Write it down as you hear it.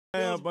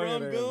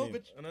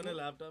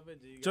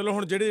ਚਲੋ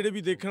ਹੁਣ ਜਿਹੜੇ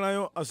ਵੀ ਦੇਖਣ ਆਏ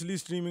ਹੋ ਅਸਲੀ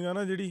ਸਟਰੀਮਿੰਗ ਆ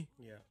ਨਾ ਜਿਹੜੀ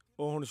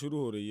ਉਹ ਹੁਣ ਸ਼ੁਰੂ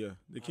ਹੋ ਰਹੀ ਆ।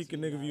 ਦੇਖੀ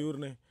ਕਿੰਨੇ ਕੁ ਵਿਊਅਰ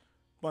ਨੇ।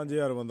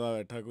 5000 ਬੰਦਾ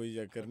ਬੈਠਾ, ਕੋਈ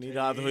ਚੱਕਰ ਨਹੀਂ।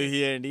 ਰਾਤ ਹੋਈ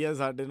ਹੀ ਹੈ ਇੰਡੀਆ,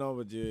 9:30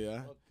 ਵਜੇ ਹੋਏ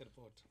ਆ।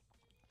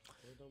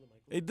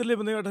 ਇੱਧਰਲੇ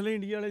ਬੰਦੇ ਹਲੇ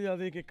ਇੰਡੀਆ ਵਾਲੇ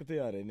ਜ਼ਿਆਦਾ ਇੱਕ ਤੇ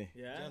ਆ ਰਹੇ ਨੇ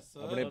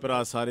ਆਪਣੇ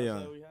ਭਰਾ ਸਾਰੇ ਆ।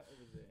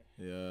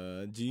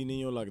 ਜੀ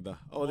ਨਹੀਂ ਉਹ ਲੱਗਦਾ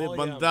ਉਹਦੇ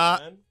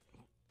ਬੰਦਾ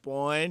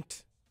ਪੁਆਇੰਟ।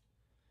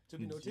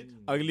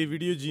 ਅਗਲੀ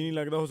ਵੀਡੀਓ ਜੀ ਨਹੀਂ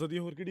ਲੱਗਦਾ ਹੋ ਸਕਦੀ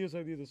ਹੋਰ ਕਿਹੜੀ ਹੋ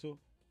ਸਕਦੀ ਹੈ ਦੱਸੋ?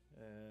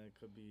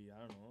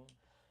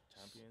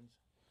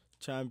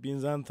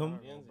 Champions anthem.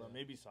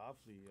 Maybe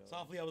softly.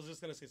 Softly, I was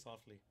just gonna say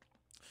softly.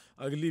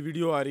 ਅਗਲੀ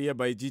ਵੀਡੀਓ ਆ ਰਹੀ ਹੈ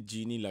ਬਾਈ ਜੀ,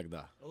 ਜੀ ਨਹੀਂ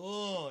ਲੱਗਦਾ।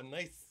 Oh,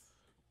 nice.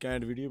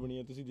 ਕੈਂਟ ਵੀਡੀਓ ਬਣੀ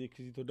ਹੈ, ਤੁਸੀਂ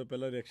ਦੇਖੀ ਸੀ। ਤੁਹਾਡਾ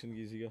ਪਹਿਲਾ ਰਿਐਕਸ਼ਨ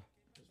ਕੀ ਸੀਗਾ?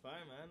 It's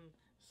fine, man.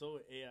 So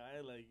AI,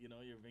 like, you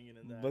know, you're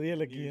bringing in that. ਵਧੀਆ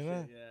ਲੱਗੀ ਹੈ ਨਾ?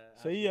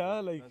 ਸਹੀ ਆ,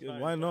 like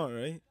why not,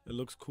 right? It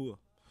looks cool.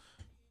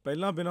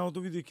 ਪਹਿਲਾਂ ਬਿਨਾਂ ਉਹ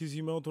ਤੋਂ ਵੀ ਦੇਖੀ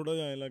ਸੀ ਮੈਂ, ਉਹ ਥੋੜਾ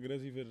ਜਿਹਾ ਐਂ ਲੱਗ ਰਿਹਾ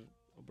ਸੀ, ਫਿਰ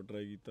ਆਪਾਂ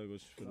ਟਰਾਈ ਕੀਤਾ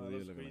ਕੁਛ, ਫਿਰ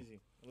ਵਧੀਆ ਲੱਗਿਆ।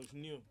 It looks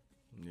new.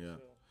 Yeah.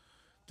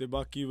 ਤੇ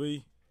ਬਾਕੀ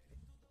ਬਈ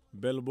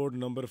ਬਿਲਬੋਰਡ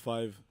ਨੰਬਰ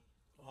 5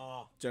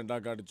 ਝੰਡਾ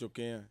ਕੱਢ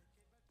ਚੁੱਕੇ ਆ।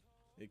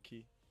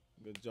 ਦੇਖੀ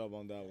good job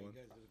on that one.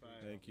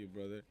 Thank you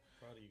brother.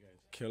 Proud of you guys.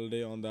 Killed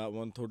it on that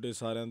one. ਤੁਹਾਡੇ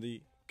ਸਾਰਿਆਂ ਦੀ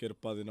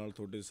ਕਿਰਪਾ ਦੇ ਨਾਲ,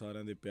 ਤੁਹਾਡੇ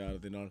ਸਾਰਿਆਂ ਦੇ ਪਿਆਰ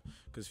ਦੇ ਨਾਲ।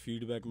 ਕਿਸ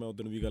ਫੀਡਬੈਕ ਮੈਂ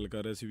ਉਦੋਂ ਵੀ ਗੱਲ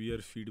ਕਰ ਰਿਹਾ ਸੀ ਵੀ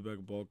ਯਾਰ ਫੀਡਬੈਕ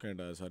ਬਹੁਤ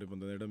ਘੈਂਟ ਆਇਆ ਸਾਰੇ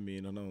ਬੰਦਿਆਂ ਦਾ, ਜਿਹੜਾ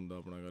ਮੇਨ ਹੈ ਨਾ ਹੁੰਦਾ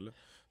ਆਪਣਾ ਗੱਲ।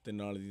 ਅਤੇ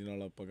ਨਾਲ ਦੀ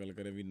ਨਾਲ ਆਪਾਂ ਗੱਲ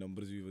ਕरें ਵੀ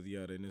ਨੰਬਰਸ ਵੀ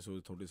ਵਧੀਆ ਆ ਰਹੇ ਨੇ। ਸੋ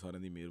ਤੁਹਾਡੇ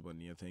ਸਾਰਿਆਂ ਦੀ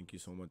ਮਿਹਰਬਾਨੀ ਹੈ। ਥੈਂਕ ਯੂ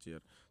ਸੋ ਮਚ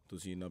ਯਾਰ,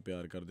 ਤੁਸੀਂ ਇੰਨਾ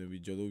ਪਿਆਰ ਕਰਦੇ ਹੋ ਵੀ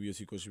ਜਦੋਂ ਵੀ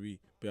ਅਸੀਂ ਕੁਛ ਵੀ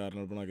ਪਿਆਰ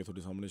ਨਾਲ ਬਣਾ ਕੇ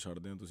ਤੁਹਾਡੇ ਸਾਹਮਣੇ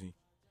ਛੱਡਦੇ ਹਾਂ, ਤੁਸੀਂ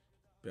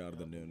ਪਿਆਰ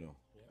ਦਿੰਦੇ ਹੁੰਦੇ ਹੋ।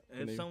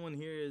 If someone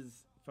here is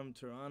from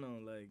Toronto,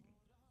 like,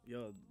 yo,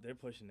 they're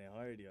pushing it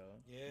hard, yo.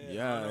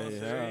 Yeah.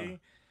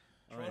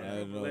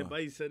 Like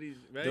Bhai Sari's,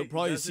 right? They'll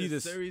probably see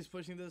this. Sari's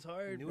pushing this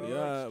hard, bro.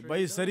 Yeah, Bhai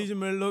Sari ਚ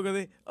ਮਿਲ ਲੋ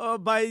ਕਦੇ। ਓ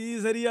ਬਾਈ ਜੀ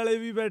ਸਰੀ ਵਾਲੇ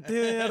ਵੀ ਬੈਠੇ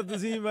ਹੋ ਯਾਰ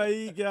ਤੁਸੀਂ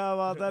ਬਾਈ, ਕੀ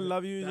ਬਾਤ ਹੈ।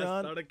 ਲਵ ਯੂ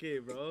ਜਾਨ। ਤੜਕੇ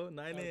bro,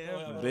 9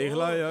 AM ਦੇਖ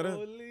ਲਾ ਯਾਰ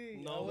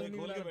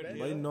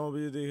ਬਾਈ 9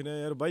 ਵਜੇ ਦੇਖ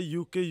ਰਹੇ ਯਾਰ ਬਾਈ।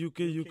 UK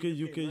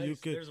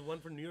There's one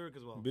for New York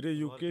as well. ਵੀਰੇ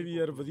ਯੂਕੇ ਵੀ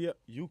ਯਾਰ ਵਧੀਆ,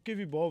 ਯੂਕੇ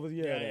ਵੀ ਬਹੁਤ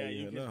ਵਧੀਆ ਯਾਰ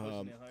ਹੈ ਨਾ।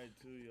 ਹਾਂ,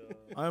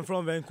 ਆਈ ਐਮ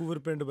ਫਰੋਮ ਵੈਂਕੂਵਰ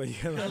ਪਿੰਡ ਬਾਈ।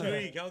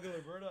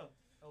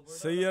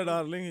 ਸਹੀ ਆ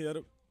ਡਾਰਲਿੰਗ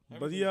ਯਾਰ,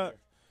 ਵਧੀਆ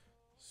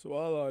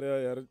ਸਵਾਦ ਆ ਰਿਹਾ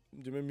ਯਾਰ।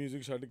 ਜਿਵੇਂ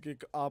ਮਿਊਜ਼ਿਕ ਛੱਡ ਕੇ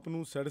ਇੱਕ ਆਪ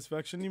ਨੂੰ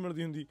ਸੈਟਿਸਫੈਕਸ਼ਨ ਨਹੀਂ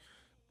ਮਿਲਦੀ ਹੁੰਦੀ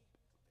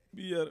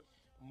ਵੀ ਯਾਰ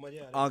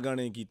ਆ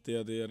ਗਾਣੇ ਕੀਤੇ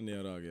ਆ ਤੇ ਯਾਰ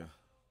ਨਜ਼ਾਰਾ ਆ ਗਿਆ।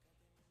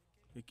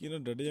 ਇੱਕ ਨਾ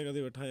ਡੱਡ ਜਾ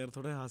ਕਦੇ ਬੈਠਾ ਯਾਰ,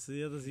 ਥੋੜਾ ਹੱਸ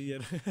ਜਿਹਾ ਤੁਸੀਂ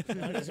ਯਾਰ।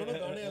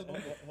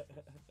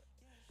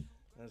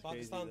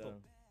 ਪਾਕਿਸਤਾਨ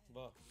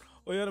ਤੋਂ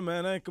ਉਹ ਯਾਰ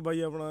ਮੈਂ ਨਾ ਇੱਕ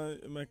ਬਾਈ ਆਪਣਾ,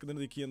 ਮੈਂ ਇੱਕ ਦਿਨ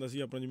ਦੇਖੀ ਜਾਂਦਾ ਸੀ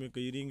ਆਪਣਾ, ਜਿਵੇਂ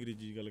ਕਈ ਵਾਰੀ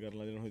ਅੰਗਰੇਜ਼ੀ ਗੱਲ ਕਰਨ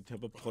ਲੱਗ ਜਾਣਾ, ਇੱਥੇ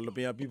ਆਪਾਂ ਫੁੱਲ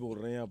ਪੰਜਾਬੀ ਬੋਲ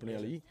ਰਹੇ ਹਾਂ ਆਪਣੇ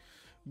ਵਾਲੀ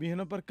ਵੀ ਹੈ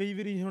ਨਾ। ਪਰ ਕਈ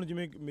ਵਾਰੀ ਹੁਣ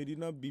ਜਿਵੇਂ ਮੇਰੀ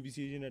ਨਾ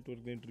BBC ਏਸ਼ੀਆ ਨੈਟਵਰਕ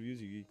ਦੀ ਇੰਟਰਵਿਊ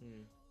ਸੀਗੀ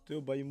ਅਤੇ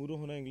ਉਹ ਬਾਈ ਮੂਹਰੋਂ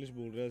ਹੁਣ ਇੰਗਲਿਸ਼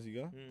ਬੋਲ ਰਿਹਾ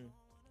ਸੀਗਾ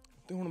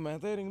ਅਤੇ ਹੁਣ ਮੈਂ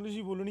ਤਾਂ ਯਾਰ ਇੰਗਲਿਸ਼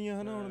ਹੀ ਬੋਲਣੀ ਆ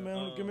ਹੈ ਨਾ। ਹੁਣ ਮੈਂ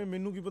ਹੁਣ ਕਿਵੇਂ,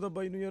 ਮੈਨੂੰ ਕੀ ਪਤਾ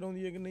ਬਾਈ ਨੂੰ ਯਾਰ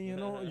ਆਉਂਦੀ ਹੈ ਕਿ ਨਹੀਂ ਹੈ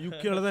ਨਾ।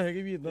 ਯੂਕੇ ਵਾਲੇ ਤਾਂ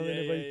ਹੈਗੇ ਵੀ ਇੱਦਾਂ ਦੇ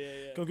ਨੇ ਬਾਈ,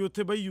 ਕਿਉਂਕਿ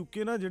ਉੱਥੇ ਬਾਈ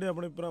ਯੂਕੇ ਨਾ ਜਿਹੜੇ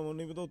ਆਪਣੇ ਭਰਾਵਾਂ ਨੂੰ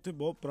ਨਹੀਂ ਪਤਾ, ਉੱਥੇ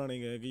ਬਹੁਤ ਪੁਰਾਣੇ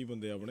ਗਏ ਕਈ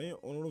ਬੰਦੇ ਆਪਣੇ,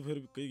 ਉਹਨਾਂ ਨੂੰ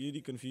ਫਿਰ ਕਈ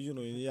ਜਿਹੜੀ ਕਨਫਿਊਜ਼ਨ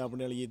ਹੋ ਜਾਂਦੀ ਹੈ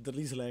ਆਪਣੇ ਵਾਲੀ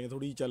ਇੱਧਰਲੀ ਸਲੈਂਗ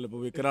ਥੋੜ੍ਹੀ ਚੱਲ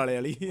ਪਵੇ ਘਰਾਲੇ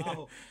ਵਾਲੀ।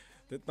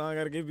 ਅਤੇ ਤਾਂ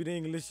ਕਰਕੇ ਵੀਰੇ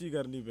ਇੰਗਲਿਸ਼ ਹੀ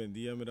ਕਰਨੀ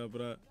ਪੈਂਦੀ ਆ। ਮੇਰਾ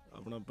ਭਰਾ,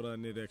 ਆਪਣਾ ਭਰਾ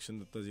ਨੇ ਰਿਐਕਸ਼ਨ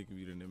ਦਿੱਤਾ ਸੀ ਇੱਕ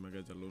ਵੀਰੇ ਨੇ, ਮੈਂ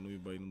ਕਿਹਾ ਚੱਲ ਉਹਨੂੰ ਵੀ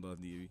ਬਾਈ ਨੂੰ ਦੱਸ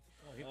ਦਈਏ ਵੀ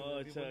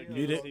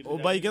ਵੀਰੇ। ਉਹ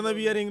ਬਾਈ ਕਹਿੰਦਾ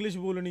ਵੀ ਯਾਰ ਇੰਗਲਿਸ਼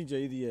ਬੋਲਣੀ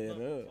ਚਾਹੀਦੀ ਹੈ ਯਾਰ,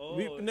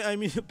 ਵੀ ਆਈ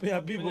ਮੀਨ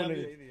ਪੰਜਾਬੀ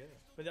ਬੋਲਣੀ।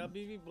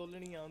 ਪੰਜਾਬੀ ਵੀ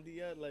ਬੋਲਣੀ ਆਉਂਦੀ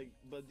ਆ, ਲਾਈਕ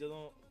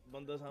ਜਦੋਂ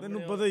ਬੰਦਾ ਸਾਹਮਣੇ।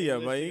 ਤੈਨੂੰ ਪਤਾ ਹੀ ਆ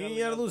ਬਾਈ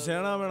ਯਾਰ, ਤੂੰ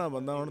ਸਿਆਣਾ ਬਣਾ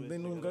ਬੰਦਾ, ਹੁਣ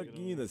ਤੈਨੂੰ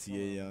ਕੀ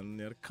ਦੱਸੀਏ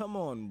ਯਾਰ। ਕਮ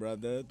ਔਨ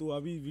ਬ੍ਰਦਰ, ਤੂੰ ਆ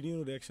ਵੀ ਵੀਡੀਓ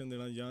ਨੂੰ ਰਿਐਕਸ਼ਨ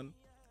ਦੇਣਾ ਜਾਨ।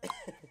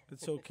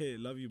 It's okay,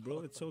 love you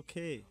bro, it's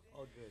okay.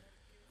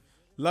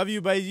 Love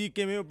you ਬਾਈ ਜੀ,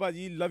 ਕਿਵੇਂ ਹੋ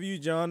ਭਾਜੀ? ਲਵ ਯੂ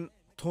ਜਾਨ।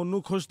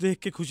 ਤੁਹਾਨੂੰ ਖੁਸ਼ ਦੇਖ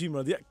ਕੇ ਖੁਸ਼ੀ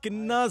ਮਿਲਦੀ ਆ।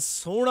 ਕਿੰਨਾ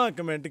ਸੋਹਣਾ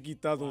ਕਮੈਂਟ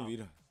ਕੀਤਾ ਤੂੰ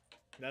ਵੀਰ।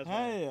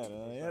 ਹਾਂ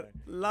ਯਾਰ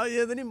ਲਵ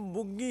ਯੂ ਤਾਂ ਨਹੀਂ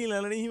ਬੁੱਗੀ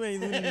ਲੈ ਲੈਣੀ ਸੀ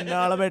ਮੈਂ,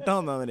 ਨਾਲ ਬੈਠਾ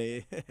ਹੁੰਦਾ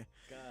ਮੇਰੇ।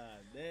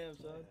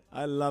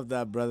 ਆਈ ਲਵ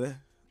that brother,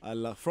 I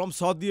love from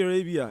Saudi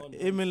Arabia.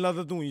 ਇਹ ਮੈਨੂੰ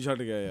ਲੱਗਦਾ ਤੂੰ ਹੀ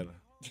ਛੱਡ ਗਿਆ ਯਾਰ।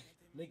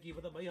 ਨਹੀਂ ਕੀ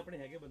ਪਤਾ ਬਾਈ, ਆਪਣੇ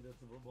ਹੈਗੇ ਬੰਦੇ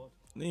ਉੱਥੇ ਬਹੁਤ।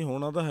 ਨਹੀਂ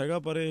ਹੋਣਾ ਤਾਂ ਹੈਗਾ,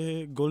 ਪਰ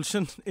ਇਹ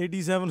ਗੁਲਸ਼ਨ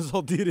 87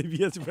 ਸਾਊਦੀ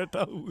ਅਰੇਬੀਆ 'ਚ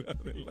ਬੈਠਾ ਹੋਊਗਾ।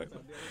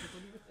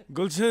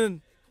 ਗੁਲਸ਼ਨ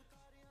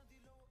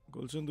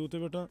ਤੂੰ ਉੱਥੇ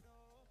ਬੈਠਾ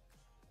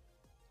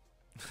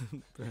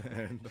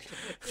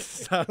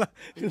ਸਾਲਾ,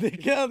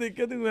 ਦੇਖਿਆ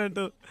ਤੂੰ ਮਿੰਟ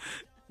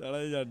ਸਾਲਾ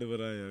ਛੱਡ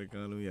ਪਰਾਂ ਯਾਰ,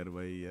 ਕਾਹਨੂੰ ਯਾਰ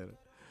ਬਾਈ ਯਾਰ।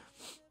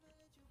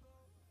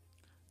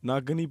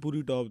 ਨੱਗ ਨਹੀਂ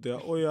ਪੂਰੀ ਟੌਪ 'ਤੇ ਆ।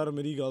 ਉਹ ਯਾਰ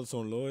ਮੇਰੀ ਗੱਲ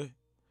ਸੁਣ ਲਓ ਓਏ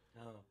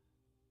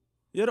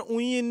ਯਾਰ,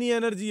 ਊਈ ਇੰਨੀ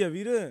ਐਨਰਜੀ ਆ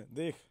ਵੀਰ।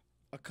 ਦੇਖ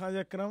ਅੱਖਾਂ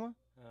ਚੈੱਕ ਕਰਾਵਾਂ,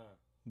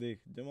 ਦੇਖ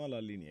ਜਮਾ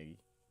ਲਾਲੀ ਨਹੀਂ ਹੈਗੀ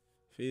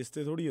ਫੇਸ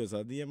 'ਤੇ, ਥੋੜ੍ਹੀ ਹੋ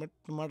ਸਕਦੀ ਹੈ। ਮੈਂ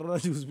ਟਮਾਟਰ ਦਾ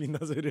ਜੂਸ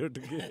ਪੀਂਦਾ ਸਵੇਰੇ ਉੱਠ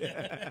ਕੇ।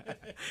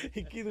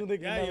 ਇੱਕੀ ਤੂੰ ਤੇ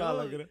ਕਿੰਨਾ ਲਾ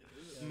ਲੱਗ ਰਿਹਾ।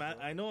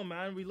 I know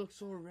man, we look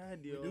so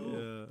red yo.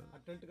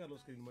 Attempt ਕਰ ਲੋ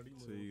ਸਕਰੀਨ ਮਾੜੀ।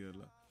 ਸਹੀ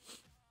ਗੱਲ ਆ,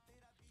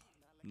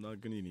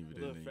 ਨੱਗਣੀ ਨਹੀਂ ਵੀਰੇ।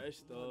 ਨਹੀਂ fresh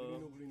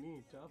though,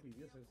 ਨਹੀਂ ਚਾਹ ਪੀ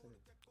ਲਿਆ sir.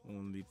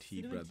 Only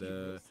tea brother,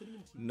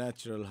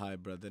 natural high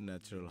brother,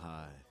 natural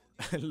high.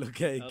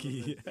 Look at Iki.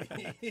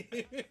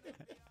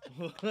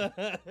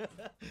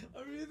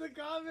 I read the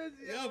comments.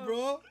 Yeah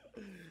bro.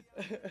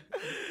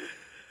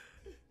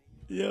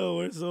 Yo,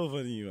 we're so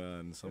funny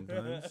man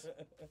sometimes.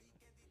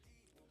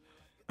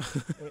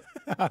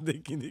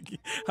 देखी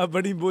हाँ,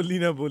 बड़ी बोली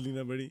ना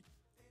बड़ी।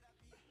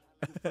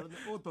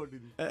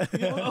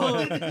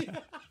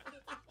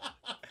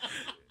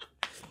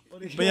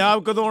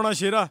 ਪੰਜਾਬ ਕਦੋਂ ਆਉਣਾ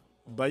ਸ਼ੇਰਾ?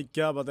 ਬਾਈ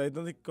ਕਿਆ ਪਤਾ,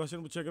 ਇੱਦਾਂ ਦੇ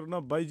ਕੁਐਸਚਨ ਪੁੱਛਿਆ ਕਰੋ ਨਾ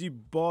ਬਾਈ ਜੀ।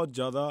 ਬਹੁਤ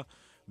ਜ਼ਿਆਦਾ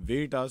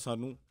ਵੇਟ ਆ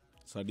ਸਾਨੂੰ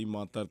ਸਾਡੀ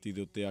ਮਾਂ ਧਰਤੀ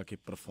ਦੇ ਉੱਤੇ ਆ ਕੇ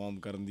ਪਰਫੋਰਮ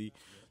ਕਰਨ ਦੀ,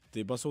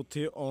 ਤੇ ਬਸ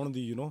ਉੱਥੇ ਆਉਣ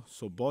ਦੀ ਯੂ نو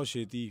ਸੋ ਬਹੁਤ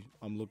ਛੇਤੀ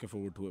ਆਮ ਲੁਕਿੰਗ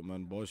ਫੋਰਵਰਡ ਟੂ ਇਟ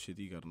ਮੈਨ ਬਹੁਤ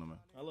ਛੇਤੀ ਕਰਨਾ ਮੈਂ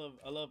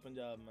I love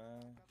Punjab,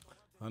 man.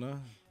 ਹਨਾ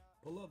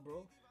ਪੁੱਲ up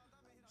bro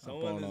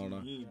Someone is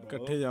me, bro.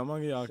 ਇਕੱਠੇ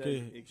ਜਾਵਾਂਗੇ ਆ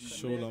ਕੇ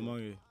ਸ਼ੋਅ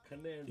ਲਾਵਾਂਗੇ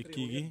ਖੰਨੇ ਐਂਟਰੀ 21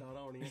 ਕੀ 18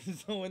 ਆਉਣੀਆਂ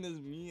Someone is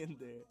me in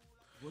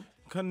there.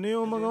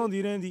 ਖੰਨਿਓ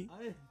ਮੰਗਾਉਂਦੀ ਰਹਿੰਦੀ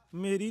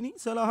ਮੇਰੀ ਨਹੀਂ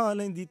ਸਲਾਹ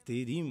ਲੈਂਦੀ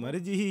ਤੇਰੀ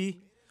ਮਰਜ਼ੀ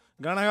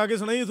ਗਾਣਾ ਗਾ ਕੇ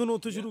ਸੁਣਾਈਏ ਤੁਹਾਨੂੰ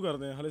ਉੱਥੇ ਸ਼ੁਰੂ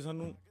ਕਰਦੇ ਆ ਹਲੇ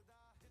ਸਾਨੂੰ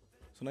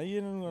ਸੁਣਾਈਏ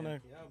ਇਹਨਾਂ ਨੂੰ ਗਾਣਾ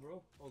ਯਾ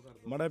ਬ੍ਰੋ ਉਹ ਕਰ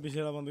ਦੋ ਮਾੜਾ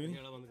ਪਿਛੇ ਵਾਲਾ ਬੰਦ ਕਰੀ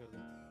ਵਾਲਾ ਬੰਦ ਕਰ ਦੋ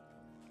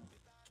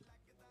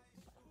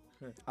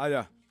ਆ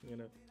ਜਾ I'm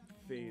gonna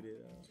fade it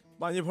out.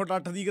 5 ਫੁੱਟ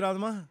 8 ਦੀ ਕਰਾ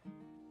ਦੇਵਾਂ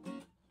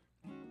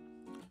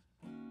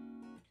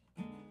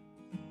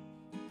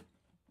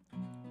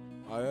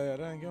ਆਇਆ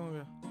ਯਾਰ ਐਂ ਕਿਉਂ ਹੋ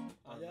ਗਿਆ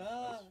ਆ ਜਾ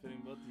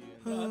Fitting both of you.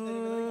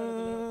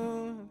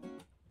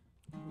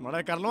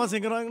 ਮਾੜਾ ਕਰ ਲਵਾਂ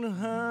ਸਿੰਗਰ ਵਾਂਗ ਨੂੰ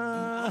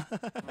ਹਾਂ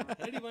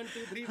ਰੈਡੀ 1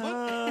 2 3 4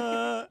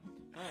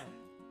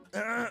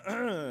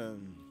 ਹਾਂ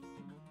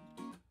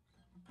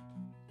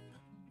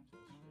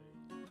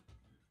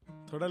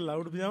ਥੋੜਾ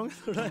ਲਾਊਡ ਵਜਾਉਂਗੇ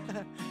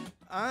ਥੋੜਾ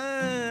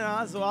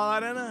ਆ ਸਵਾਦ ਆ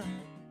ਰਿਹਾ ਨਾ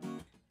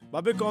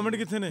ਬਾਬੇ ਕਮੈਂਟ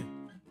ਕਿੱਥੇ ਨੇ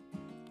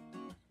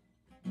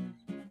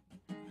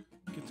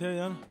ਕਿੱਥੇ ਆ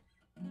ਯਾਰ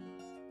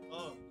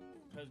Oh,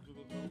 press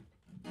Google Chrome.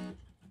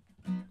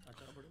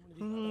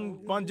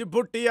 5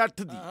 ਫੁੱਟ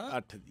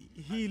 8 ਦੀ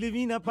ਹੀਲ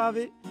ਵੀ ਨਾ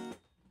ਪਾਵੇ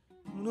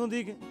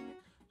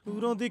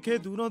ਦੂਰੋਂ ਦਿਖੇ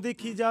ਦੂਰੋਂ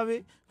ਦੇਖੀ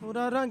ਜਾਵੇ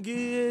ਉਹਦਾ ਰੰਗ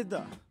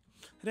ਇਹਦਾ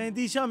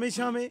ਰਹਿੰਦੀ ਸ਼ਾਮੇ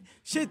ਸ਼ਾਮੇ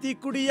ਛੇਤੀ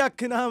ਕੁੜੀ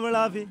ਅੱਖ ਨਾ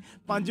ਮਿਲਾਵੇ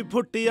 5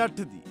 ਫੁੱਟ 8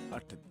 ਦੀ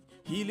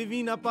ਹੀਲ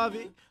ਵੀ ਨਾ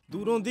ਪਾਵੇ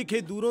ਦੂਰੋਂ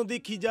ਦਿਖੇ ਦੂਰੋਂ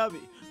ਦੇਖੀ ਜਾਵੇ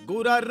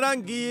ਗੋਰਾ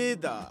ਰੰਗ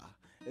ਇਹਦਾ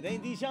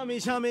ਰਹਿੰਦੀ ਸ਼ਾਮੇ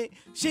ਸ਼ਾਮੇ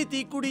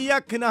ਛੇਤੀ ਕੁੜੀ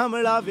ਅੱਖ ਨਾ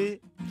ਮਿਲਾਵੇ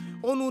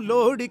ਉਹਨੂੰ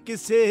ਲੋੜ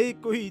ਕਿਸੇ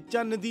ਕੋਈ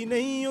ਚੰਨ ਦੀ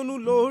ਨਹੀਂ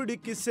ਉਹਨੂੰ ਲੋੜ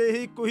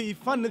ਕਿਸੇ ਕੋਈ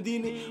ਫਨ ਦੀ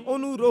ਨਹੀਂ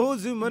ਉਹਨੂੰ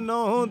ਰੋਜ਼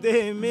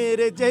ਮਨਾਉਂਦੇ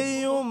ਮੇਰੇ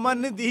ਜਿਹੇ ਉਹ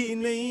ਮੰਨਦੀ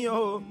ਨਹੀਂ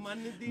ਉਹ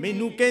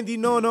ਮੈਨੂੰ ਕਹਿੰਦੀ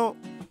ਨੋ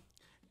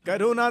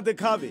ਕਰੋ ਨਾ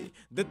ਦਿਖਾਵੇ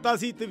ਦਿੱਤਾ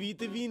ਸੀ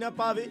ਤਵੀਤ ਵੀ ਨਾ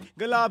ਪਾਵੇ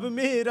ਗੁਲਾਬ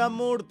ਮੇਰਾ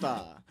ਮੋੜਤਾ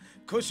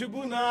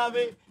ਖੁਸ਼ਬੂ ਨਾ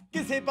ਆਵੇ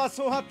ਕਿਸੇ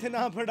ਪਾਸੋਂ ਹੱਥ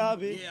ਨਾ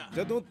ਫੜਾਵੇ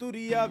ਜਦੋਂ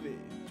ਤੁਰੀ ਆਵੇ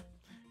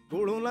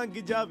ਕੋਲੋਂ ਲੰਘ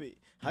ਜਾਵੇ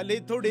ਹਲੇ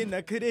ਥੋੜੇ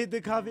ਨਖਰੇ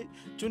ਦਿਖਾਵੇ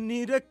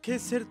ਚੁੰਨੀ ਰੱਖੇ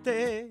ਸਿਰ ਤੇ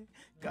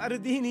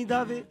ਕਰਦੀ ਨੀ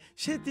ਦਾਵੇ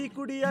ਛੇਤੀ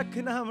ਕੁੜੀ ਅੱਖ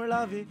ਨਾ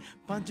ਮਿਲਾਵੇ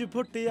 5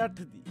 ਫੁੱਟ 8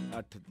 ਦੀ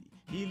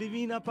ਹੀਲ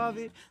ਵੀ ਨਾ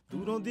ਪਾਵੇ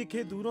ਦੂਰੋਂ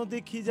ਦਿਖੇ ਦੂਰੋਂ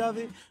ਦੇਖੀ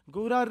ਜਾਵੇ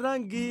ਗੋਰਾ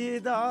ਰੰਗ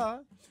ਇਹਦਾ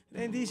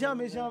ਰਹਿੰਦੀ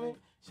ਸ਼ਾਮੇ ਸ਼ਾਮੇ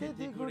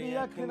ਛੇਤੀ ਕੁੜੀ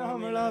ਅੱਖ ਨਾ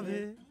ਮਿਲਾਵੇ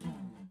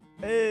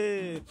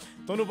ਏ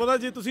ਤੁਹਾਨੂੰ ਪਤਾ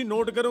ਜੇ ਤੁਸੀਂ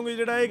ਨੋਟ ਕਰੋਗੇ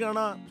ਜਿਹੜਾ ਇਹ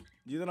ਗਾਣਾ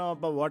ਜਿਹਦਾ ਨਾਮ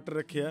ਆਪਾਂ ਵਾਟਰ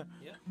ਰੱਖਿਆ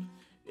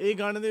ਇਹ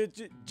ਗਾਣੇ ਦੇ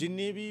ਵਿੱਚ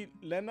ਜਿੰਨੇ ਵੀ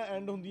ਲਾਈਨਾਂ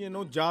ਐਂਡ ਹੁੰਦੀਆਂ ਨੇ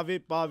ਉਹ ਜਾਵੇ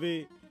ਪਾਵੇ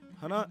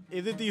ਹਨਾ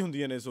ਇਹਦੇ ਤੇ ਹੀ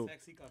ਹੁੰਦੀਆਂ ਨੇ ਸੋ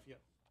ਸੈਕਸੀ ਕਾਫੀਆ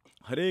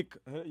ਹਰੇਕ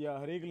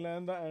ਹਰੇਕ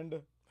ਲਾਈਨ ਦਾ ਐਂਡ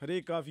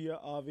ਹਰੇਕ ਕਾਫੀਆ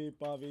ਆਵੇ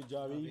ਪਾਵੇ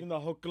ਜਾਵੇ ਇਵਨ ਦਾ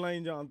ਹੁੱਕ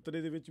ਲਾਈਨ ਜਾਂ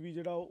ਅੰਤਰੇ ਦੇ ਵਿੱਚ ਵੀ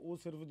ਜਿਹੜਾ ਉਹ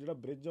ਸਿਰਫ ਜਿਹੜਾ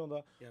ਬ੍ਰਿਜ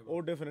ਆਉਂਦਾ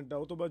ਉਹ ਡਿਫਰੈਂਟ ਆ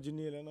ਉਹ ਤੋਂ ਬਾਅਦ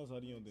ਜਿੰਨੀਆਂ ਲਾਈਨਾਂ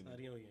ਸਾਰੀਆਂ ਹੁੰਦੀਆਂ ਨੇ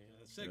ਸਾਰੀਆਂ ਹੋਈਆਂ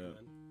ਯਾਰ ਸਿਕ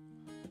ਮੈਨ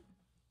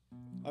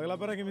ਅਗਲਾ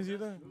ਪੈਰਾ ਕਿਵੇਂ ਸੀ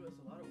ਇਹਦਾ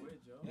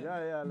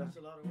ਯਾ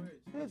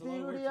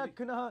ਕੁੜੀ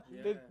ਅੱਖ ਨਾ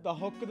ਤੇ ਦਾ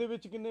ਹੁੱਕ ਦੇ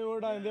ਵਿੱਚ ਕਿੰਨੇ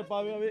ਵਰਡ ਆ ਜਾਂਦੇ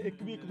ਪਾਵੇ ਆਵੇ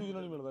ਇੱਕ ਵੀ ਇੱਕ ਦੂਜੇ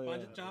ਨਾਲ ਨਹੀਂ ਮਿਲਦਾ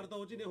ਯਾਰ 4 ਤਾਂ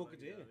ਉਹ ਚ ਨੇ ਹੁੱਕ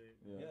ਚ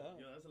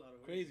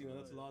crazy man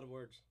that's a lot of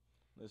words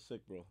that's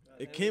sick bro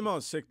it came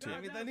out sick too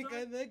ਕਵਿਤਾ ਨਹੀਂ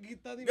ਕਹਿੰਦੇ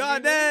ਗੀਤਾ ਦੀ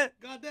God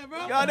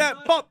damn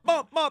pop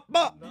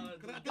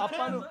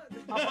ਆਪਾਂ ਨੂੰ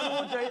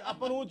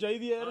ਉਹ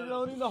ਚਾਹੀਦੀ ਹੈ ਯਾਰ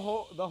ਉਹਦੀ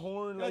ਦਾ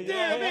horn like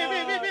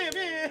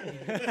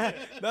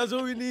that's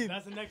what we need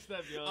That's the next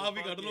step, yo. ਆ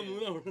ਵੀ ਕੱਢ ਲਓ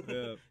ਮੂੰਹ ਨਾਲ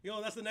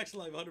yo that's the next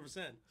live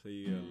 100%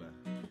 ਸਹੀ ਗੱਲ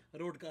ਹੈ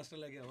ਰੋਡਕਾਸਟਰ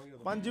ਲੈ ਕੇ ਆਵਾਂਗੇ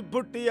 5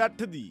 ਫੁੱਟ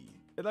 8 ਦੀ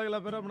ਇਹਦਾ ਅਗਲਾ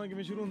ਫਿਰ ਆਪਣਾ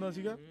ਕਿਵੇਂ ਸ਼ੁਰੂ ਹੁੰਦਾ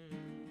ਸੀਗਾ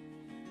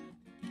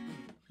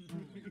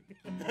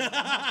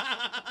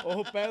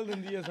ਉਹ ਪਹਿਲ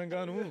ਦਿੰਦੀ ਹੈ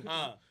ਸੰਗਾਂ ਨੂੰ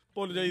ਹਾਂ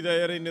ਭੁੱਲ ਜਾਈਦਾ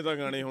ਯਾਰ ਇੰਨੇ ਤਾਂ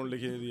ਗਾਣੇ ਹੁਣ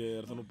ਲਿਖੇ ਦੀ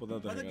ਯਾਰ ਤੁਹਾਨੂੰ ਪਤਾ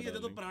ਤਾਂ ਪਤਾ ਕੀ ਹੈ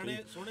ਜਦੋਂ ਪੁਰਾਣੇ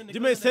ਸੋਹਣੇ ਨਿਕਲਦੇ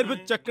ਜਿਵੇਂ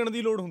ਸਿਰਫ ਚੱਕਣ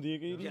ਦੀ ਲੋੜ ਹੁੰਦੀ ਹੈ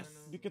ਕਈ ਵਾਰੀ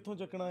ਵੀ ਕਿੱਥੋਂ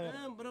ਚੱਕਣਾ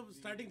ਯਾਰ ਬਰੋ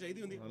ਸਟਾਰਟਿੰਗ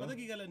ਚਾਹੀਦੀ ਹੁੰਦੀ ਪਤਾ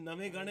ਕੀ ਗੱਲ ਹੈ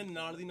ਨਵੇਂ ਗਾਣੇ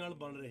ਨਾਲ ਦੀ ਨਾਲ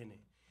ਬਣ ਰਹੇ ਨੇ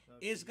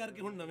ਇਸ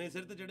ਕਰਕੇ ਹੁਣ ਨਵੇਂ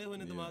ਸਿਰ ਤੇ ਚੜੇ ਹੋਏ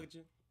ਨੇ ਦਿਮਾਗ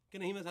 'ਚ ਕਿ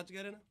ਨਹੀਂ ਮੈਂ ਸੱਚ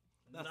ਕਹਿ ਰਿਹਾ ਨਾ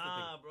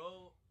Nah, bro.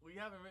 We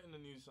haven't written a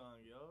new song,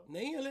 yo.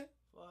 ਨਹੀਂ ਹਲੇ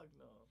Fuck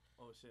no.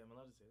 Oh shit, I'm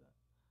allowed to say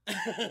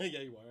that.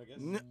 yeah you are I guess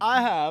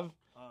I have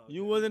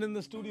you wasn't in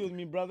the studio with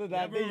me brother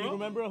that day you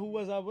remember who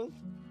was I with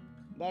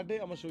that day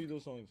I'm gonna show you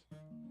those songs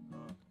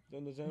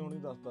ਤੈਨੂੰ ਦੱਸਿਆ ਹੁਣੀ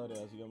ਦੱਸਦਾ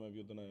ਰਿਹਾ ਸੀਗਾ ਮੈਂ ਵੀ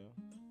ਉਦੋਂ ਆਇਆ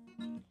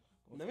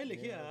ਨਵੇਂ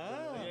ਲਿਖਿਆ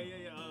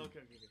Yeah. Oh,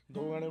 okay.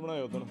 ਦੋ ਗਾਣੇ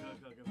ਬਣਾਏ ਉਦੋਂ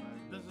Okay,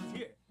 fine. This was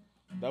here.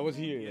 that was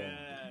here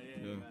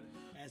Yeah.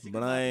 ਐਸੀ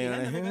ਬਣਾਏ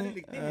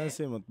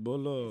ਐਸੇ ਮਤ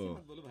ਬੋਲੋ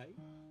ਬੋਲੋ ਭਾਈ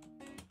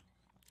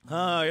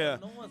ਹਾਂ ਗਿਆ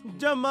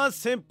ਜਮਾ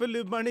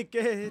ਸਿੰਪਲ ਬਣ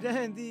ਕੇ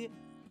ਰਹਿੰਦੀ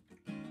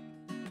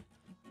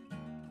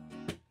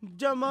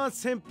ਜਮਾ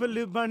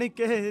ਸਿੰਪਲ ਬਣ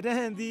ਕੇ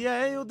ਰਹਿੰਦੀ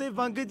ਐ ਉਹਦੇ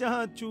ਵੰਗ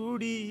ਜਾਂ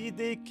ਚੂੜੀ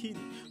ਦੇਖੀ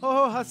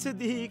ਉਹ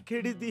ਹੱਸਦੀ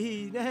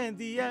ਖਿੜਦੀ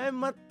ਰਹਿੰਦੀ ਐ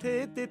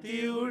ਮੱਥੇ ਤੇ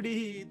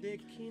ਤਿਉੜੀ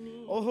ਦੇਖੀ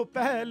ਨੀ ਉਹ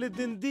ਪਹਿਲ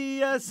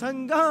ਦਿੰਦੀ ਐ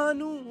ਸੰਗਾਂ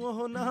ਨੂੰ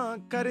ਉਹ ਨਾ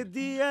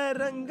ਕਰਦੀ ਐ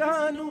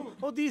ਰੰਗਾਂ ਨੂੰ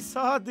ਉਹਦੀ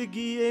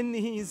ਸਾਦਗੀ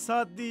ਇੰਨੀ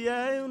ਸਾਦੀ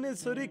ਐ ਉਹਨੇ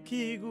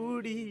ਸੁਰਖੀ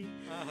ਗੂੜੀ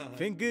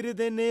ਫਿੰਗਰ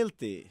ਦੇ ਨੇਲ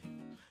ਤੇ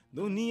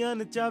ਦੁਨੀਆ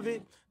ਨਚਾਵੇ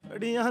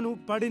ਅੜਿਆਂ ਨੂੰ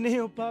ਪੜਨੇ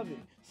ਪਾਵੇ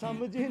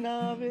ਸਮਝ ਨਾ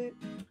ਆਵੇ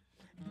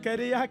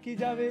ਕਰਿਆ ਕੀ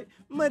ਜਾਵੇ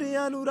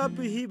ਮਰਿਆਂ ਨੂੰ ਰੱਬ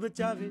ਹੀ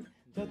ਬਚਾਵੇ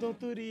ਜਦੋਂ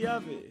ਤੁਰੀ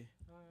ਆਵੇ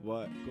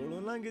ਵਾ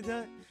ਕੋਲੋਂ ਲੰਘ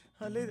ਜਾਏ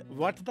ਹਲੇ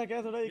ਵੱਟ ਤਾਂ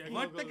ਕਹਿ ਥੋੜਾ ਇੱਕ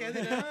ਵੱਟ ਕਹਿ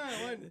ਦੇ ਨਾ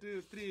 1 2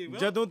 3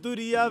 ਜਦੋਂ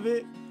ਤੁਰੀ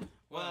ਆਵੇ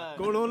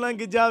ਕੋਲੋਂ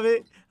ਲੰਘ ਜਾਵੇ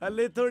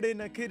ਹਲੇ ਥੋੜੇ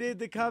ਨਖਰੇ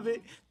ਦਿਖਾਵੇ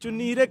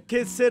ਚੁੰਨੀ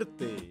ਰੱਖੇ ਸਿਰ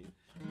ਤੇ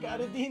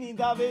ਕਰਦੀ ਨੀ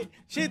ਦਾਵੇ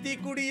ਛੇਤੀ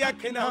ਕੁੜੀ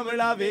ਅੱਖ ਨਾ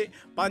ਮਿਲਾਵੇ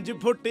 5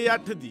 ਫੁੱਟ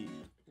 8 ਦੀ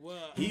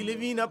ਹੀਲ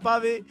ਵੀ ਨਾ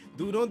ਪਾਵੇ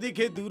ਦੂਰੋਂ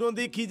ਦਿਖੇ ਦੂਰੋਂ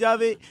ਦੇਖੀ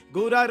ਜਾਵੇ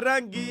ਗੋਰਾ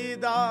ਰੰਗ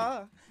ਦਾ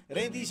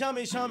ਰਹਿੰਦੀ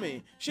ਸ਼ਾਮੇ ਸ਼ਾਮੇ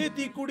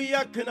ਛੇਤੀ ਕੁੜੀ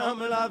ਅੱਖ ਨਾ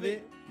ਮਿਲਾਵੇ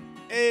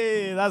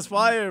Hey, that's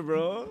fire,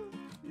 bro.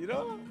 You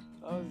know?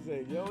 I was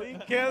like, yo, we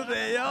killed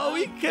it, yo.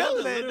 We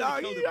killed it,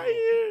 dog. You right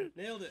here.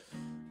 Nailed it.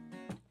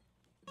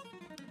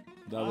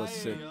 That was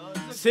sick.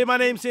 Say my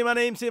name, say my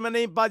name, say my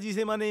name, Baji,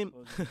 say my name.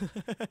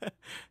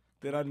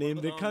 ਤੇਰਾ ਨੇਮ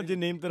ਦੇਖਾਂ ਜੇ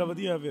ਨੇਮ ਤੇਰਾ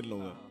ਵਧੀਆ ਫਿਰ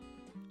ਲਊਂਗਾ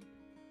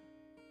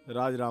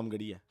ਰਾਜ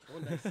ਰਾਮਗੜੀਆ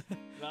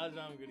ਰਾਜ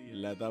ਰਾਮਗੜੀਆ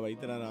ਲੈ ਤਾ ਬਾਈ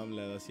ਤੇਰਾ ਨਾਮ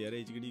ਲੈ ਦੱਸ ਯਾਰ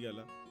ਇਹ ਚ ਕਿਹੜੀ ਗੱਲ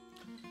ਆ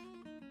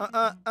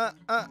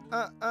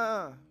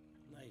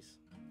ਨਾਈਸ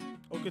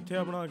ਉਹ ਕਿੱਥੇ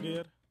ਆਪਣਾ ਅੱਗੇ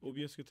ਯਾਰ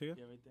OBS ਕਿੱਥੇ ਗਿਆ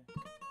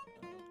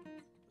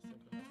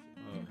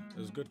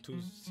It's good to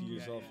see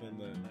yourself in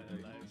the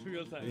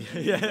real time.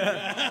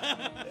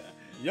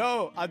 Yo,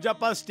 ਅੱਜ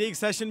ਆਪਾਂ ਸਟੇਕ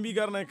ਸੈਸ਼ਨ ਵੀ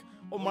ਕਰਨਾ ਇੱਕ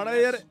ਉਹ ਮਾੜਾ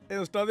ਯਾਰ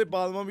ਇੰਸਟਾ ਦੇ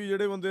ਪਾਦਮਾ ਵੀ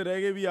ਜਿਹੜੇ ਬੰਦੇ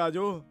ਰਹਿ ਗਏ ਵੀ ਆ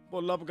ਜਾਓ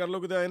ਪੁੱਲ ਅਪ ਕਰ ਲਓ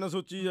ਕਿਤੇ ਐ ਨਾ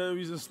ਸੋਚੀ ਜਾਏ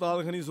ਵੀ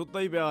ਉਸਤਾਦ ਖਨੀ ਸੁੱਤਾ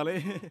ਹੀ ਪਿਆ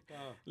ਹਲੇ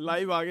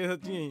ਲਾਈਵ ਆ ਗਏ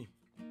ਸੱਚੀ ਹੀ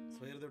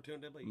ਸਵੇਰ ਦੇ ਉੱਠੇ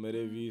ਹੁੰਦੇ ਭਾਈ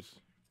ਮੇਰੇ ਵੀਰ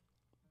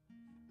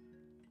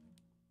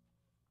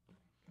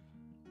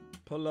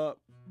ਫੁੱਲ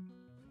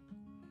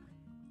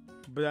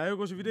ਬਜਾਇਓ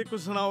ਕੁਛ ਵੀਰੇ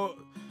ਕੁਛ ਸੁਣਾਓ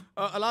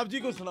अलाप जी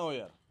को सुनाओ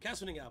यार क्या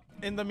सुनेंगे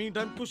आप इन द मीन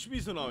टाइम कुछ भी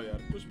सुनाओ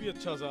यार कुछ भी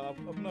अच्छा सा आप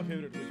अपना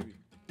फेवरेट कुछ भी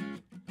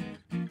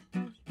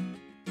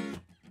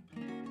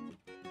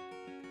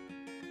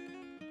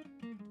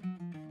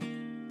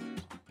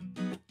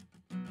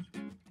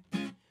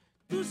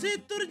तुसी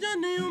तुर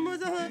जाने हो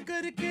मज़ा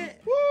करके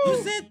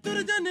तुसी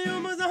तुर जाने हो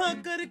मज़ा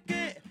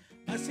करके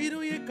ਅਸੀਂ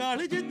ਰੋਏ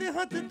ਕਾਲਜ ਤੇ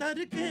ਹੱਥ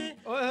ਧਰ ਕੇ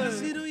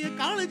ਅਸੀਂ ਰੋਏ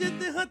ਕਾਲਜ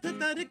ਤੇ ਹੱਥ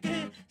ਧਰ ਕੇ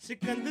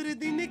ਸਿਕੰਦਰ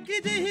ਦੀ ਨਿੱਕੀ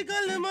ਜਿਹੀ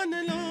ਗੱਲ ਮੰਨ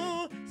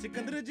ਲਓ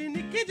ਸਿਕੰਦਰ ਜੀ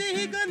ਨਿੱਕੀ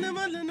ਜਿਹੀ ਗੱਲ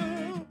ਮੰਨ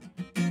ਲਓ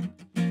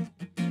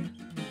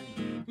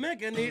ਮੈਂ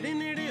ਕਿਹਾ ਨੇੜੇ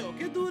ਨੇੜੇ ਹੋ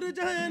ਕੇ ਦੂਰ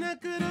ਜਾਇਆ ਨਾ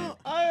ਕਰੋ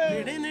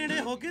ਨੇੜੇ ਨੇੜੇ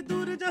ਹੋ ਕੇ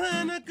ਦੂਰ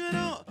ਜਾਇਆ ਨਾ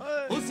ਕਰੋ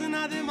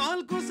ਹੁਸਨਾ ਦੇ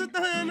ਮਾਲ ਕੋ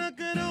ਸਤਾਇਆ ਨਾ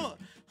ਕਰੋ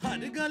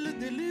ਹਰ ਗੱਲ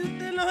ਦਿਲ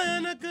ਉੱਤੇ ਲਾਇਆ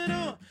ਨਾ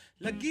ਕਰੋ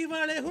ਲੱਗੀ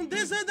ਵਾਲੇ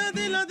ਹੁੰਦੇ ਸਦਾ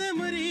ਦਿਲਾਂ ਦੇ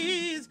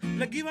ਮਰੀਜ਼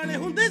ਲੱਗੀ ਵਾਲੇ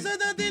ਹੁੰਦੇ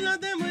ਸਦਾ ਦਿਲਾਂ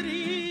ਦੇ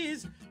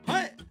ਮਰੀਜ਼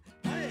ਹਾਏ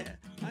ਹਾਏ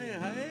ਹਾਏ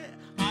ਹਾਏ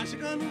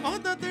ਆਸ਼ਿਕਾਂ ਨੂੰ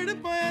ਬਹੁਤਾ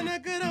ਤੜਪਾਇਆ ਨਾ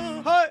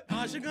ਕਰੋ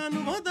ਆਸ਼ਿਕਾਂ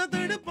ਨੂੰ ਬਹੁਤਾ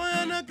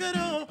ਤੜਪਾਇਆ ਨਾ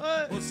ਕਰੋ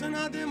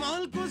ਹੁਸਨਾ ਦੇ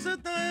ਮਾਲ ਕੋ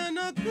ਸਤਾਇਆ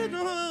ਨਾ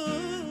ਕਰੋ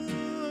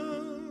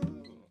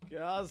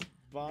ਕਿਆ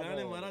ਬਾਤ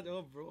ਗਾਣੇ ਮਹਾਰਾਜ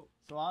ਓ ਬ్రో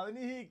ਸਵਾਦ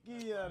ਨਹੀਂ ਹੀ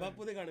ਕੀ ਯਾਰ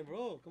ਬਾਪੂ ਦੇ ਗਾਣੇ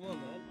ਬ్రో ਕਮ ਔਨ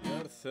ਮੈਨ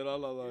ਯਾਰ ਸਿਰਾ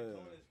ਲਾਦਾ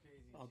ਯਾਰ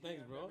Oh,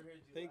 thanks, bro.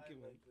 Thank you,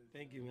 man.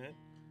 Thank you, man.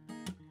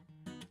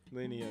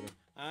 ਨਹੀਂ ਯਾਰ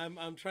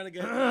I'm trying to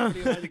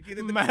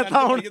get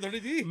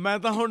ਮੈਂ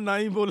ਤਾਂ ਹੁਣ ਨਾ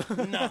ਹੀ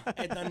ਬੋਲਾਂ ਨਾ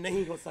ਇਦਾਂ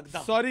ਨਹੀਂ ਹੋ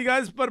ਸਕਦਾ ਸੌਰੀ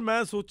ਗਾਇਜ਼ ਪਰ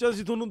ਮੈਂ ਸੋਚਿਆ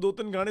ਸੀ ਤੁਹਾਨੂੰ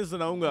 2-3 ਗਾਣੇ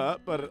ਸੁਣਾਉਂਗਾ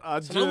ਪਰ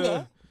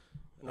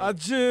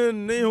ਅੱਜ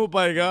ਨਹੀਂ ਹੋ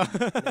ਪਾਏਗਾ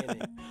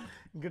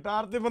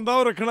ਗਿਟਾਰ ਤੇ ਬੰਦਾ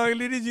ਉਹ ਰੱਖਣਾ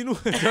ਅਗਲੀ ਨਹੀਂ ਜਿਹਨੂੰ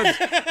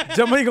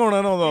ਜਮਾ ਹੀ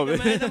ਗਾਉਣਾ ਨਾ ਆਉਂਦਾ ਹੋਵੇ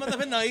ਮੈਂ ਤਾਂ ਮਤਲਬ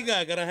ਫਿਰ ਨਾ ਹੀ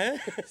ਗਾਇਆ ਕਰਾਂ ਹੈ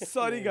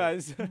ਸੌਰੀ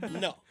ਗਾਇਜ਼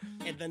no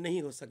ਇਦਾਂ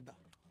ਨਹੀਂ ਹੋ ਸਕਦਾ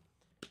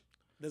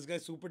this guy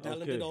super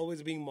talented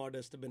always being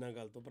modest ਬਿਨਾਂ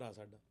ਗੱਲ ਤੋਂ ਭਰਾ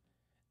ਸਾਡਾ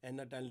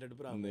ਇੰਨਾ ਟੈਲੈਂਟਡ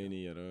ਭਰਾ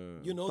ਨਹੀਂ ਯਾਰ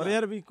ਪਰ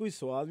ਯਾਰ ਵੀ ਕੋਈ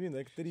ਸਵਾਦ ਵੀ ਹੁੰਦਾ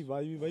ਇੱਕ ਤੇਰੀ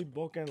ਆਵਾਜ਼ ਵੀ ਬਾਈ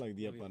ਬਹੁਤ ਕਹਿਣ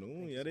ਲੱਗਦੀ ਆਪਾਂ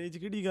ਨੂੰ ਯਾਰ ਇਹ ਚ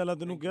ਕਿਹੜੀ ਗੱਲ ਆ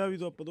ਤੈਨੂੰ ਕਿਹਾ ਵੀ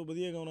ਤੂੰ ਆਪਾਂ ਤੋਂ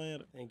ਵਧੀਆ ਗਾਉਣਾ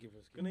ਯਾਰ ਥੈਂਕ ਯੂ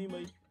ਕਿ ਨਹੀਂ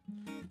ਬਾਈ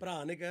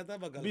ਭਰਾ ਨੇ ਕਹਿਤਾ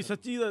ਬਾ ਗੱਲ ਵੀ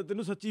ਸੱਚੀ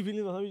ਤੈਨੂੰ ਸੱਚੀ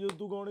ਫੀਲਿੰਗ ਦੱਸਾਂ ਵੀ ਜਦੋਂ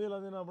ਤੂੰ ਗਾਉਣ ਲਾ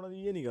ਦੇਣਾ ਆਪਣਾ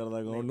ਇਹ ਨਹੀਂ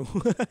ਕਰਦਾ ਗਾਉਣ ਨੂੰ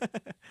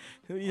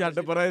ਵੀ ਛੱਡ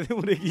ਪਰਾਂ ਇਹਦੇ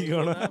ਮੂਰੇ ਕੀ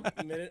ਗਾਉਣਾ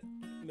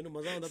ਮੈਨੂੰ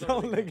ਮਜ਼ਾ ਆਉਂਦਾ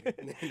ਤਾਂ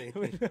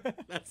ਨਹੀਂ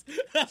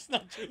that's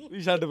not true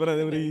ਵੀ ਛੱਡ ਪਰਾਂ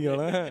ਇਹਦੇ ਮੂਰੇ ਕੀ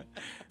ਗਾਉਣਾ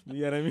ਵੀ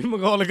ਯਾਰ ਐਵੇਂ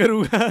ਮਗੌਲ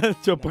ਕਰੂਗਾ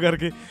ਚੁੱਪ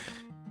ਕਰਕੇ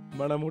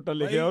ਮਾੜਾ ਮੋਟਾ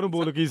ਲਿਖਿਆ ਉਹਨੂੰ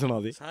ਬੋਲ ਕੇ ਹੀ ਸੁਣਾ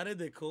ਦੇ ਸਾਰੇ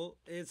ਦੇਖੋ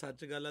ਇਹ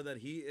ਸੱਚ ਗੱਲ ਆ that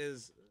he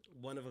is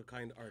one of a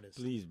kind artist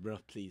please bro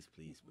please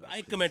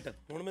ਇੱਕ ਮਿੰਟ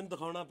ਹੁਣ ਮੈਨੂੰ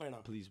ਦਿਖਾਉਣਾ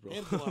ਪੈਣਾ please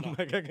bro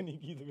ਮੈਂ ਕਿਹਾ ਕਿ ਨਹੀਂ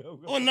ਕੀ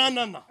ਦਿਖਾਊਗਾ ਉਹ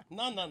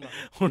ਨਾ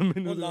ਹੁਣ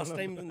ਮੈਨੂੰ ਲਾਸਟ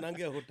ਟਾਈਮ ਲੰਘ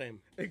ਗਿਆ ਉਹ ਟਾਈਮ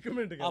ਇੱਕ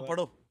ਮਿੰਟ ਆ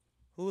ਪੜੋ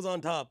who's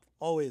on top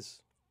always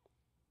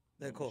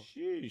ਦੇਖੋ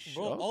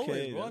bro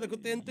always bro ਦੇਖੋ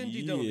ਤਿੰਨ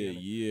ਚੀਜ਼ਾਂ ਹੁੰਦੀਆਂ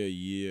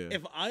yeah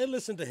if I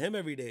listen to him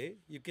every day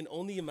you can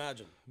only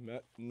imagine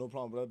no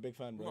problem bro big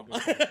fan bro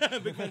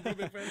big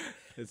fan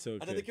it's okay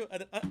ਅਰੇ ਦੇਖਿਓ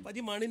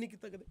ਭਾਜੀ ਮਾਣੇ ਨਹੀਂ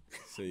ਕੀਤਾ ਕਦੇ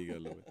ਸਹੀ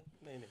ਗੱਲ ਹੈ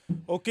ਨਹੀਂ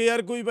ਓਕੇ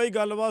ਯਾਰ ਕੋਈ ਬਾਈ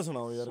ਗੱਲਬਾਤ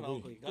ਸੁਣਾਓ ਯਾਰ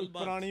ਕੋਈ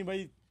ਪੁਰਾਣੀ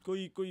ਬਾਈ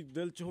ਕੋਈ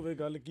ਦਿਲ 'ਚ ਹੋਵੇ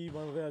ਗੱਲ ਕੀ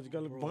ਬਣ ਰਿਹਾ ਅੱਜ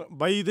ਕੱਲ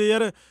ਬਾਈ ਦੇ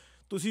ਯਾਰ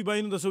ਤੁਸੀਂ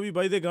ਬਾਈ ਨੂੰ ਦੱਸੋ ਵੀ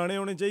ਬਾਈ ਦੇ ਗਾਣੇ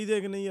ਆਉਣੇ ਚਾਹੀਦੇ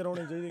ਕਿ ਨਹੀਂ ਯਾਰ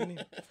ਆਉਣੇ ਚਾਹੀਦੇ ਕਿ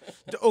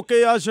ਨਹੀਂ ਓਕੇ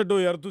ਯਾਰ ਛੱਡੋ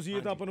ਯਾਰ ਤੁਸੀਂ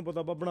ਇਹ ਤਾਂ ਆਪਾਂ ਨੂੰ ਪਤਾ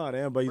ਆਪਾਂ ਬਣਾ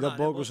ਰਹੇ ਆ ਬਾਈ ਦਾ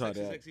ਬਹੁਤ ਕੁਛ ਆ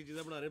ਰਿਹਾ ਸੈਕਸੀ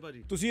ਚੀਜ਼ਾਂ ਬਣਾ ਰਹੇ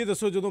ਭਾਜੀ ਤੁਸੀਂ ਇਹ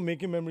ਦੱਸੋ ਜਦੋਂ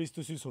ਮੇਕਿੰਗ ਮੈਮਰੀਜ਼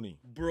ਤੁਸੀਂ ਸੁਣੀ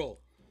bro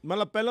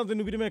ਮਤਲਬ ਪਹਿਲਾਂ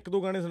ਤੈਨੂੰ ਵੀਰੇ ਮੈਂ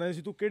 1-2 ਗਾਣੇ ਸੁਣਾਏ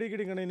ਸੀ ਤੂੰ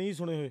ਕਿਹੜੇ ਗਾਣੇ ਨਹੀਂ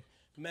ਸੁਣੇ ਹੋਏ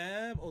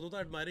ਮੈਂ ਉਦੋਂ ਤਾਂ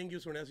ਐਡਮਾਇਰਿੰਗ ਯੂ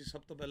ਸੁਣਿਆ ਸੀ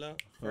ਸਭ ਤੋਂ ਪਹਿਲਾਂ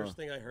first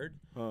thing I heard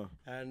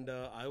and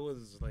I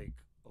was like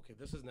okay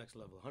this is next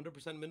level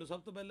 100% ਮੈਨੂੰ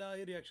ਸਭ ਤੋਂ ਪਹਿਲਾਂ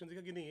ਇਹ ਰਿਐਕਸ਼ਨ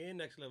ਸੀਗਾ ਕਿ ਨਹੀਂ ਇਹ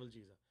ਨੈਕਸਟ ਲੈਵਲ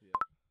ਚੀਜ਼ ਆ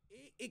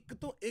ਇਹ ਇੱਕ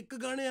ਤੋਂ ਇੱਕ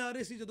ਗਾਣੇ ਆ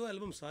ਰਹੇ ਸੀ ਜਦੋਂ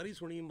ਐਲਬਮ ਸਾਰੀ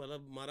ਸੁਣੀ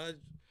ਮਤਲਬ ਮਹਾਰਾਜ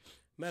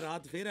ਮੈਂ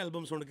ਰਾਤ ਫੇਰ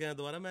ਐਲਬਮ ਸੁਣ ਕੇ ਆਇਆ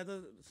ਦੁਬਾਰਾ ਮੈਂ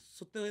ਤਾਂ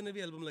ਸੁੱਤੇ ਹੋਏ ਨੇ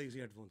ਵੀ ਐਲਬਮ ਲਾਈ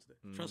ਸੀ ਹੈਡਫੋਨਸ ਤੇ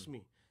trust me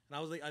and I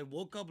was like I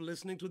woke up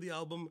listening to the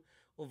album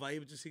ਉਹ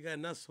ਵਾਈਬ ਚ ਸੀਗਾ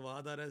ਇੰਨਾ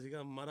ਸਵਾਦ ਆ ਰਿਹਾ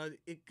ਸੀਗਾ ਮਹਾਰਾਜ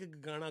ਇੱਕ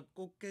ਗਾਣਾ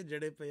ਕੋਕੇ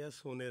ਜੜੇ ਪਏ ਆ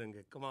ਸੋਨੇ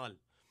ਰੰਗੇ ਕਮਾਲ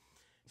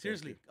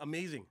seriously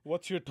amazing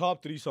what's your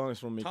top 3 songs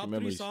from making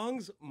memories top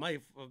 3 songs my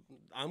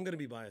I'm gonna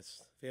be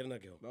biased fair na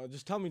kyo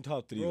just tell me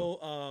top 3 bro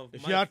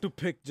if you had to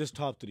pick just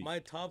top 3 my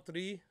top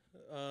 3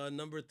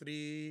 number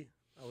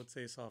 3 I would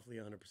say softly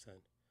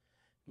 100%.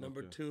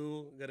 Number 2,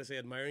 gotta say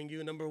admiring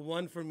you. Number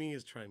 1 for me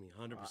is try me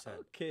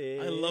 100%. Okay.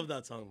 I love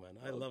that song, man.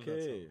 I love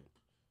that song.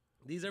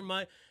 These are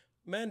my.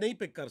 ਮੈਂ ਨਹੀਂ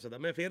pick ਕਰ ਸਕਦਾ,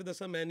 ਮੈਂ ਫੇਰ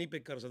ਦੱਸਾਂ ਮੈਂ ਨਹੀਂ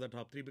pick ਕਰ ਸਕਦਾ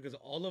top 3 because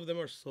all of them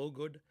are so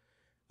good.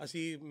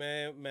 ਅਸੀਂ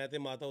ਮੈਂ ਤੇ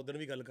ਮਾਤਾ ਉਦੋਂ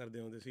ਵੀ ਗੱਲ ਕਰਦੇ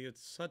ਹੁੰਦੇ ਸੀ,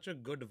 it's such a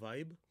good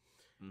vibe.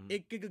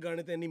 ਇੱਕ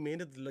ਗਾਣੇ ਤੇ ਇੰਨੀ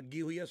ਮਿਹਨਤ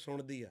ਲੱਗੀ ਹੋਈ ਆ,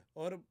 ਸੁਣਦੀ ਆ।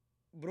 ਔਰ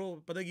ਬ్రో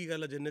ਪਤਾ ਕੀ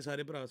ਗੱਲ ਆ, ਜਿੰਨੇ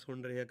ਸਾਰੇ ਭਰਾ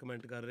ਸੁਣ ਰਹੇ ਆ,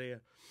 ਕਮੈਂਟ ਕਰ ਰਹੇ ਆ,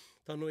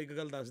 ਤੁਹਾਨੂੰ ਇੱਕ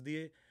ਗੱਲ ਦੱਸ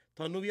ਦਈਏ,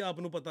 ਤੁਹਾਨੂੰ ਵੀ ਆਪ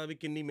ਨੂੰ ਪਤਾ ਵੀ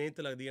ਕਿੰਨੀ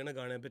ਮਿਹਨਤ ਲੱਗਦੀ ਹੈ ਨਾ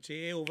ਗਾਣਿਆਂ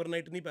ਪਿੱਛੇ। ਇਹ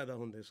ਓਵਰਨਾਈਟ ਨਹੀਂ ਪੈਦਾ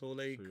ਹੁੰਦੇ। ਸੋ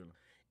ਲਾਈਕ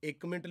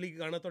 1 ਮਿੰਟ ਲਈ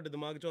ਗਾਣਾ ਤੁਹਾਡੇ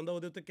ਦਿਮਾਗ 'ਚ ਆਉਂਦਾ,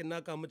 ਉਹਦੇ ਉੱਤੇ ਕਿੰਨਾ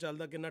ਕੰਮ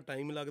ਚੱਲਦਾ, ਕਿੰਨਾ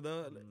ਟਾਈਮ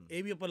ਲੱਗਦਾ।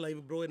 ਇਹ ਵੀ ਆਪਾਂ ਲਾਈਵ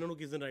ਬ్రో ਇਹਨਾਂ ਨੂੰ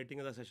ਕਿਸ ਦਿਨ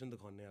ਰਾਈਟਿੰਗ ਦਾ ਸੈਸ਼ਨ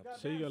ਦਿਖਾਉਂਦੇ ਆ।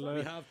 ਸਹੀ ਗੱਲ ਹੈ।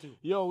 We have to.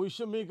 Yo, we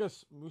should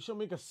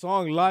make a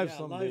song live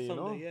someday, you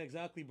know? Yeah,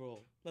 exactly, bro.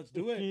 Let's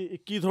do it.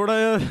 21 ਥੋੜਾ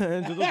ਜਿਹਾ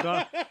ਜਦੋਂ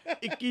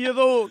 21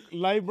 ਜਦੋਂ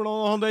ਲਾਈਵ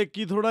ਬਣਾਉਂਦਾ ਹੁੰਦਾ,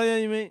 21 ਥੋੜਾ ਜਿਹਾ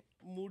ਜਿਵੇਂ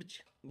ਮੂਡ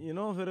 'ਚ, you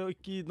know, ਫਿਰ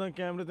 21 ਇਦਾਂ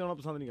ਕੈਮਰੇ ਤੇ ਆਉਣਾ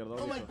ਪਸੰਦ ਨਹੀਂ ਕਰਦਾ।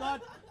 Oh my god.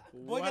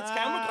 Boy gets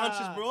camera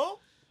conscious, bro.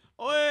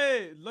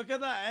 ਓਏ look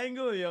at that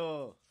angle, yo.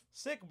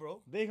 Sick, bro.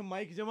 ਦੇਖ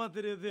ਮਾਈਕ ਜਮਾ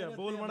ਤੇਰੇ ਉੱਤੇ ਆ,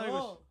 ਬੋਲ ਮਾੜਾ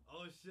ਕੁਛ।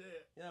 Oh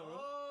shit. Yeah, bro.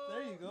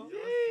 There you go.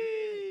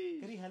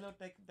 ਕਰੀ hello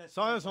tech test.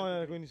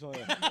 ਸੌਂ ਕੋਈ ਨਹੀਂ ਸੌਂ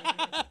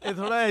ਇਹ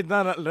ਥੋੜਾ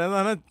ਇਦਾਂ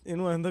ਰਹਿੰਦਾ ਨਾ,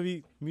 ਇਹਨੂੰ ਆਂਦਾ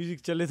ਵੀ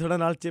ਮਿਊਜ਼ਿਕ ਚੱਲੇ ਥੋੜਾ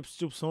ਨਾਲ ਚਿਪਸ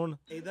ਚੁਪਸ ਹੋਣ।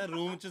 ਇਹਦਾ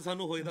ਰੂਮ 'ਚ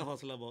ਸਾਨੂੰ ਹੋਏ ਦਾ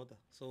ਹੌਸਲਾ ਬਹੁਤ ਆ।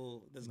 ਸੋ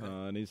ਦਿਸ ਗਾਇ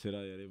ਹਾਂ ਨਹੀਂ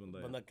ਸਿਰਾ ਯਾਰ, ਇਹ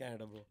ਬੰਦਾ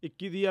ਘੈਂਟ ਆ ਬ్రో।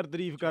 21 ਦੀ ਯਾਰ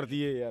ਤਾਰੀਫ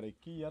ਕਰਦੀ ਏ ਯਾਰ,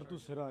 21 ਯਾਰ ਤੂੰ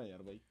ਸਿਰਾ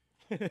ਯਾਰ ਬਾਈ।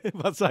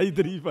 ਬਸ ਆਹੀ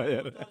ਤਾਰੀਫ ਆ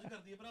ਯਾਰ।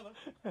 ਕਰਦੀ ਹੈ ਭਰਾਵਾ।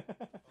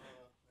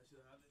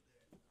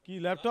 ਕੀ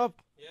ਲੈਪਟਾਪ?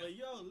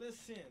 Yo,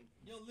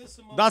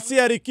 listen. ਦੱਸ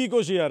ਯਾਰ 21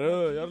 ਕੁਛ ਯਾਰ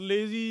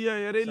ਲੇਜ਼ੀ ਆ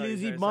ਯਾਰ, ਇਹ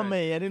ਲੇਜ਼ੀ ਬੰਮ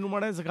ਹੈ ਯਾਰ, ਇਹਨੂੰ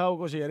ਮਾੜਾ ਸਿਖਾਓ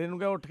ਕੁਛ ਯਾਰ, ਇਹਨੂੰ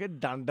ਕਹਿ ਉੱਠ ਕੇ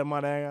ਡੰਡ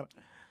ਮਾਰਿਆ ਕਰ।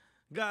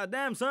 God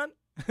damn, son.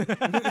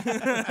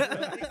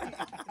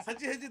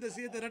 ਸੱਚੀ ਜੀ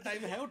ਦੱਸੀਏ, ਤੇਰਾ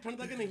ਟਾਈਮ ਹੈ ਉੱਠਣ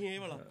ਦਾ ਕਿ ਨਹੀਂ ਇਹ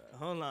ਵਾਲਾ?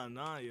 Hold on,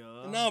 nah, yo.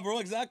 No, bro,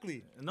 exactly.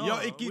 No, Yo,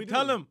 21,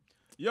 tell him.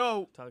 Yo,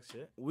 talk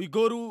shit. we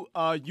go to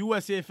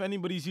USA. If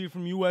anybody's here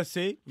from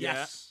USA,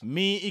 Yes.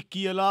 me,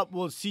 21 a lot.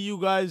 We'll see you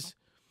guys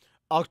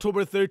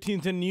October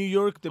 13th in New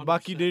York. ਤੇ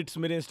ਬਾਕੀ dates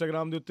ਮੇਰੇ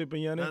Instagram ਦੇ ਉੱਤੇ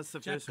ਪਈਆਂ ਨੇ। That's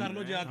check ਕਰ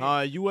ਲਓ sufficient. ਜਾ ਕੇ।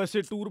 ਹਾਂ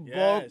USA ਟੂਰ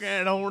ਬਹੁਤ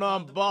ਘੈਂਟ ਹੋਣਾ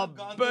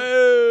ਬਾਬੇ।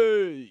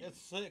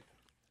 It's sick.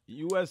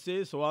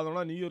 USA ਸਵਾਦ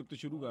ਆਉਣਾ, ਨਿਊਯਾਰਕ ਤੋਂ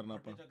ਸ਼ੁਰੂ ਕਰਨਾ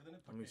ਆਪਾਂ।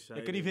 I'm excited.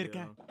 ਇੱਕ ਵਾਰੀ ਫਿਰ yo.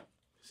 ਕਹਿ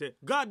Shit.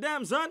 God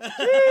damn, son.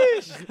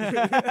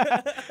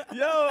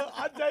 ਯੋ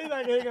ਅੱਜ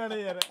ਚਾਹੀਦਾ ਕਿ ਗਾਣੇ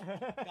ਯਾਰ।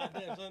 God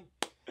damn, son.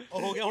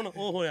 ਉਹ ਹੋ ਗਿਆ ਹੁਣ,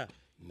 ਉਹ ਹੋਇਆ।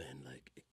 Man